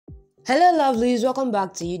Hello lovelies, welcome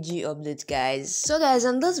back to UG Update guys. So guys,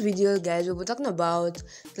 on this video guys, we'll be talking about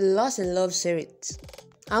the Lost in Love series.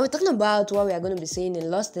 And we're talking about what we are going to be seeing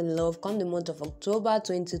in Lost in Love come the month of October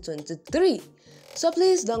 2023. So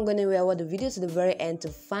please don't go anywhere, watch the video to the very end to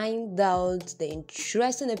find out the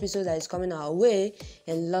interesting episode that is coming our way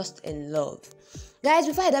in Lost in Love. Guys,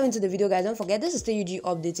 before I dive into the video guys, don't forget this is still UG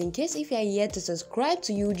Update. In case if you are yet to subscribe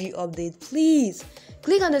to UG Update, please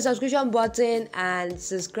click on the subscription button and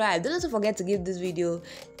subscribe. Don't also forget to give this video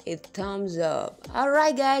a thumbs up.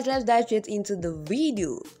 Alright guys, let's dive straight into the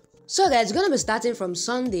video. So guys, it's going to be starting from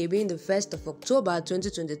Sunday being the 1st of October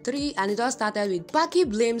 2023, and it all started with Paki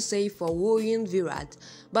blames Sai for wooing Virat,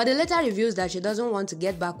 but he later reveals that she doesn't want to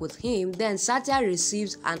get back with him. Then Satya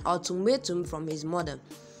receives an ultimatum from his mother.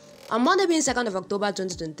 On Monday being 2nd of October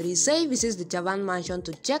 2023, Sai visits the Chavan mansion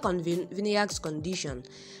to check on Vinayak's condition.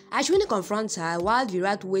 Ashwini confronts her while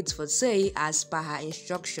Virat waits for Sai as per her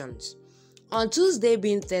instructions. On Tuesday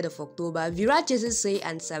being 3rd of October, Virat chases Sai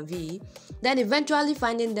and Savi, then eventually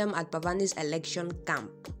finding them at Pavani's election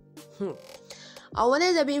camp. On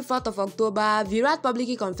Wednesday being 4th of October, Virat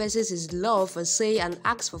publicly confesses his love for Sai and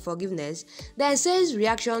asks for forgiveness. Then Sai's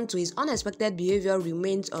reaction to his unexpected behavior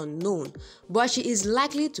remains unknown, but she is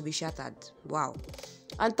likely to be shattered. Wow.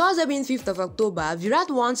 On Thursday being 5th of October,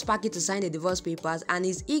 Virat wants Paki to sign the divorce papers and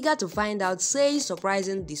is eager to find out Sai's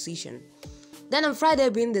surprising decision. Then on Friday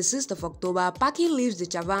being the 6th of October, Paki leaves the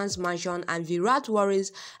Chavan's mansion and Virat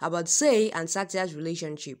worries about Sai and Satya's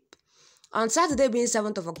relationship. On Saturday being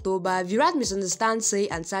 7th of October, Virat misunderstands Sai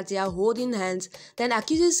and Satya holding hands, then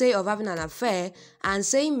accuses Sai of having an affair, and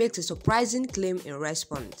Sai makes a surprising claim in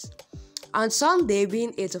response. On Sunday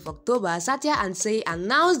being 8th of October, Satya and Sai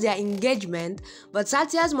announce their engagement, but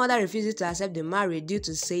Satya's mother refuses to accept the marriage due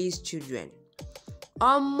to Sai's children.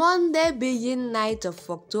 On Monday being 9th of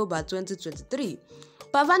October 2023,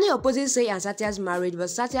 Pavani opposes Sai and Satya's marriage, but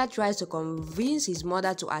Satya tries to convince his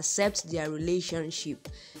mother to accept their relationship.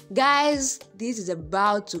 Guys, this is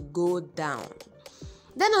about to go down.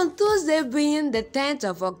 Then on Tuesday being the 10th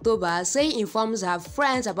of October, Sai informs her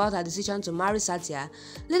friends about her decision to marry Satya,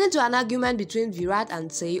 leading to an argument between Virat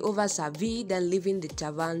and Sai over Savi, then leaving the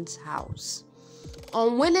Chavan's house.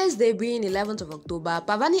 On Wednesday being 11th of October,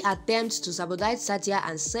 Pavani attempts to sabotage Satya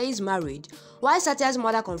and Sai's marriage, while Satya's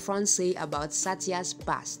mother confronts Sai about Satya's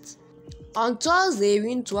past. On Thursday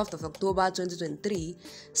being 12th of October 2023,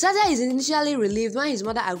 Satya is initially relieved when his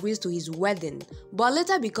mother agrees to his wedding, but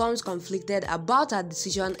later becomes conflicted about her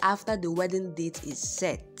decision after the wedding date is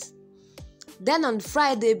set. Then on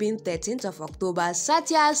Friday being 13th of October,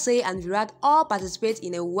 Satya, Sai and Virat all participate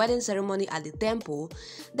in a wedding ceremony at the temple.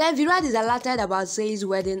 Then Virat is alerted about Sai's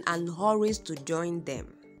wedding and hurries to join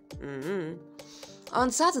them.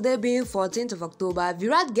 On Saturday being 14th of October,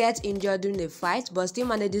 Virat gets injured during a fight but still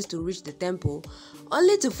manages to reach the temple,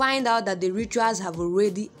 only to find out that the rituals have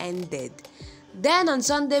already ended. Then on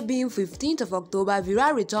Sunday being 15th of October,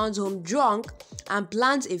 Virat returns home drunk and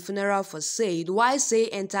plans a funeral for Sai, while Sai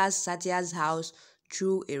enters Satya's house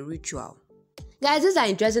through a ritual. Guys, these are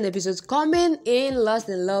interesting episodes coming in Lost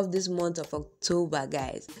in Love this month of October,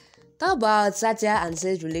 guys. Talk about Satya and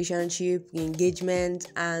Sai's relationship,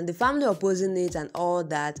 engagement, and the family opposing it and all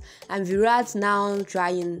that, and Virat now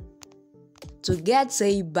trying to get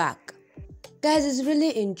Sai back. Guys, it's really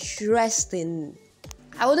interesting.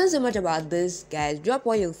 I wouldn't say much about this, guys. Drop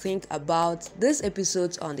what you think about this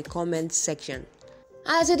episode on the comment section.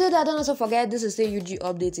 As you do that, don't also forget this is still UG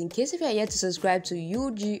Update. In case if you are yet to subscribe to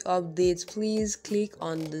UG Updates, please click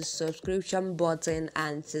on the subscription button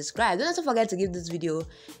and subscribe. Don't also forget to give this video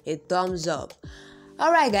a thumbs up.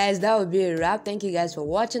 Alright guys, that would be a wrap. Thank you guys for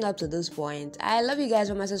watching up to this point. I love you guys,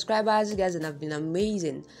 for my subscribers. You guys have been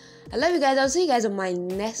amazing. I love you guys. I'll see you guys on my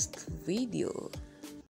next video.